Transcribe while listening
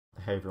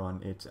Hey everyone,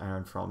 it's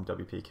Aaron from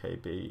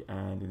WPKB,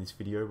 and in this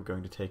video we're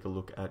going to take a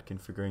look at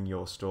configuring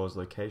your store's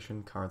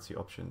location, currency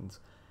options,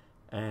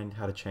 and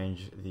how to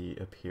change the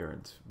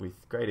appearance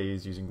with great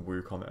ease using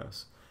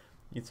WooCommerce.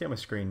 You can see on my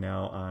screen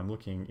now I'm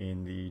looking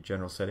in the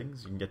general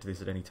settings. You can get to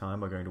this at any time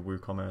by going to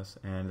WooCommerce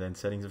and then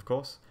settings, of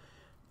course,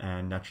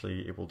 and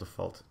naturally it will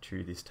default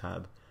to this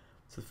tab.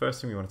 So the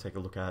first thing we want to take a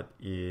look at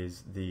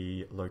is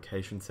the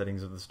location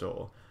settings of the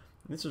store.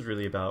 And this is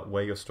really about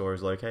where your store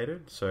is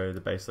located. So the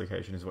base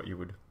location is what you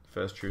would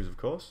first choose, of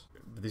course.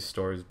 This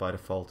store is by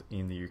default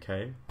in the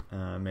UK.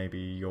 Maybe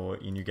you're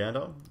in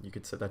Uganda. You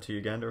could set that to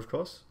Uganda, of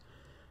course.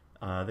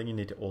 Then you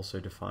need to also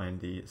define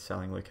the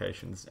selling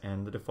locations,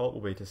 and the default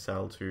will be to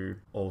sell to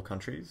all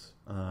countries.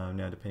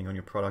 Now, depending on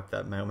your product,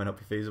 that may or may not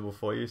be feasible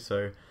for you.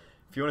 So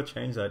if you want to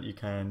change that, you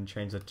can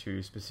change that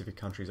to specific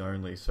countries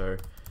only. So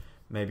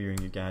maybe you're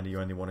in Uganda,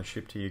 you only want to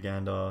ship to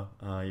Uganda.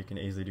 You can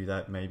easily do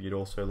that. Maybe you'd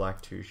also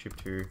like to ship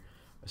to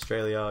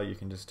Australia. You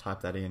can just type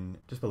that in.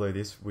 Just below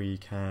this, we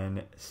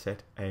can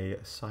set a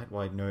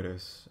site-wide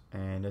notice.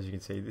 And as you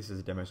can see, this is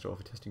a demo store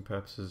for testing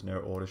purposes. No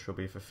order shall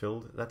be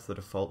fulfilled. That's the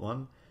default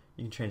one.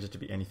 You can change it to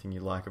be anything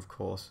you like, of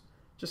course,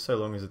 just so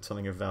long as it's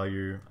something of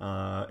value.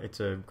 It's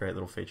a great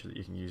little feature that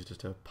you can use just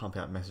to pump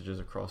out messages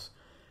across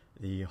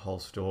the whole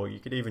store. You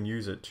could even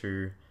use it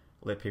to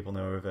let people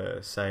know of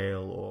a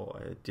sale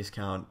or a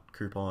discount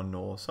coupon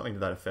or something to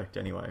that effect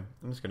anyway.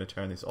 I'm just going to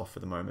turn this off for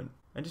the moment.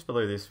 And just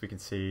below this, we can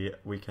see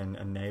we can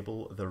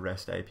enable the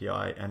REST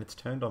API, and it's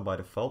turned on by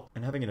default.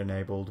 And having it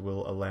enabled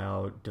will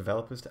allow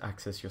developers to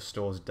access your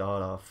store's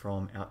data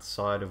from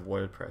outside of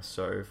WordPress.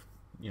 So,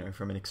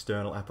 from an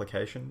external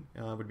application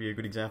would be a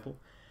good example,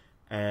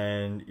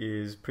 and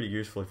is pretty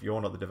useful if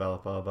you're not the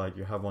developer, but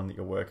you have one that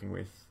you're working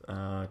with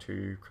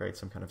to create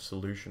some kind of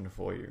solution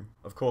for you.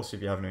 Of course,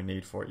 if you have no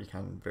need for it, you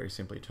can very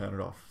simply turn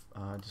it off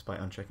just by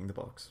unchecking the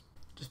box.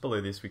 Just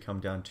below this, we come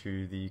down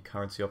to the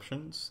currency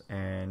options,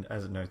 and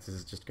as it notes, this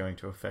is just going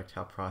to affect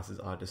how prices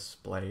are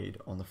displayed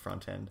on the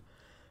front end.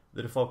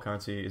 The default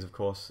currency is, of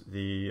course,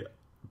 the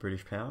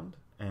British pound,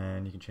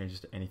 and you can change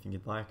this to anything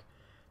you'd like.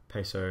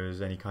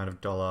 Pesos, any kind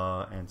of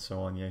dollar, and so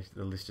on.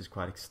 The list is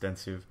quite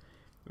extensive.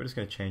 We're just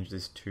going to change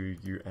this to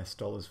US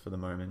dollars for the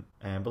moment.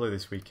 And below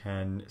this, we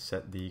can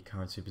set the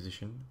currency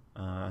position.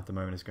 At the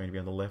moment, it's going to be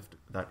on the left.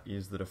 That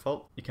is the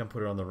default. You can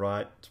put it on the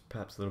right,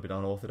 perhaps a little bit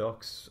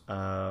unorthodox,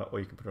 or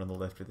you can put it on the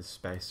left with a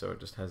space, so it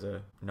just has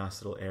a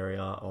nice little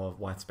area of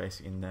white space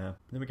in there. And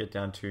then we get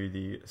down to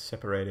the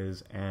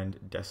separators and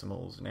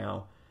decimals.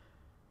 Now,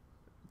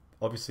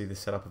 obviously, the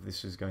setup of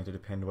this is going to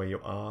depend where you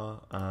are.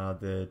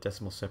 The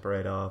decimal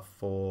separator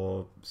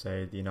for,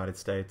 say, the United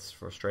States,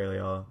 for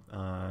Australia,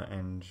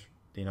 and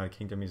the United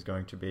Kingdom is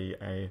going to be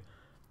a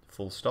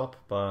full stop,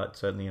 but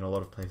certainly in a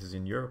lot of places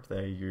in Europe,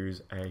 they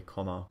use a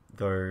comma.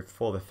 Though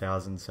for the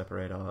thousand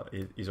separator,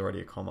 it is already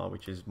a comma,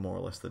 which is more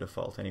or less the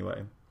default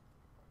anyway.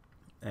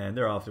 And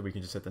thereafter, we can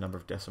just set the number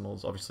of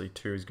decimals. Obviously,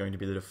 2 is going to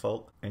be the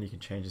default, and you can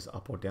change this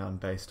up or down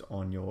based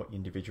on your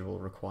individual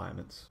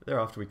requirements.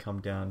 Thereafter, we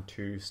come down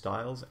to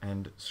styles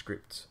and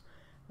scripts.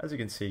 As you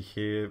can see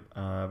here,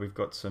 we've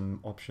got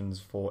some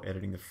options for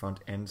editing the front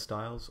end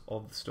styles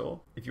of the store.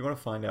 If you want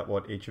to find out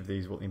what each of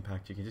these will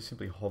impact, you can just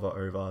simply hover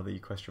over the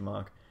question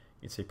mark.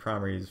 You can see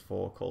primary is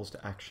for calls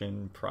to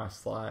action, price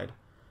slide,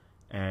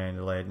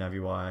 and layered nav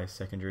UI.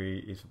 Secondary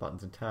is for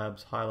buttons and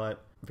tabs, highlight,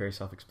 very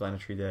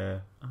self-explanatory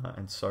there,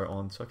 and so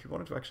on. So if you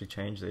wanted to actually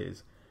change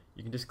these,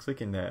 you can just click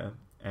in there,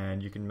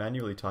 and you can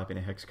manually type in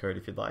a hex code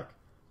if you'd like,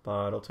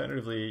 but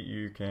alternatively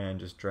you can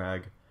just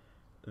drag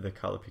the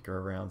color picker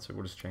around, so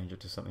we'll just change it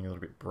to something a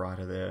little bit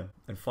brighter there.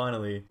 And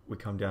finally, we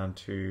come down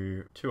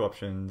to two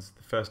options.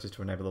 The first is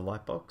to enable the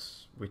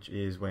Lightbox, which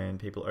is when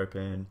people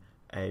open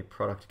a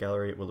product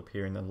gallery, it will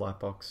appear in the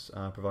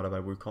Lightbox provided by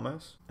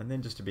WooCommerce. And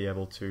then just to be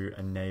able to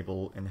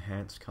enable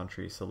enhanced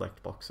country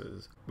select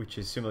boxes, which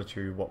is similar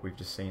to what we've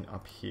just seen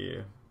up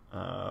here.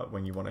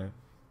 When you want to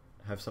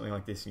have something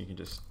like this, and you can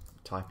just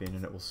type in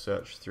and it will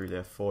search through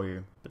there for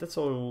you. But that's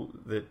all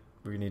that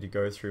we need to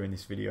go through in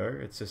this video.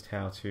 It's just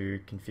how to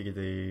configure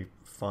the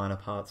finer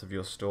parts of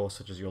your store,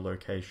 such as your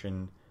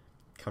location,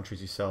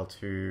 countries you sell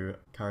to,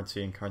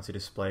 currency and currency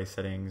display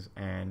settings,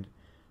 and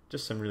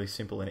just some really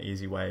simple and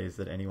easy ways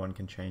that anyone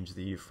can change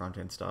the front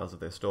end styles of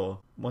their store.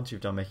 Once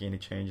you've done making any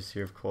changes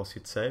here, of course,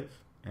 hit save.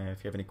 And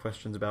if you have any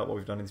questions about what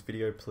we've done in this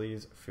video,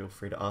 please feel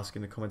free to ask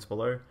in the comments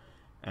below.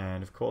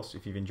 And of course,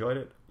 if you've enjoyed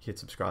it, hit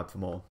subscribe for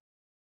more.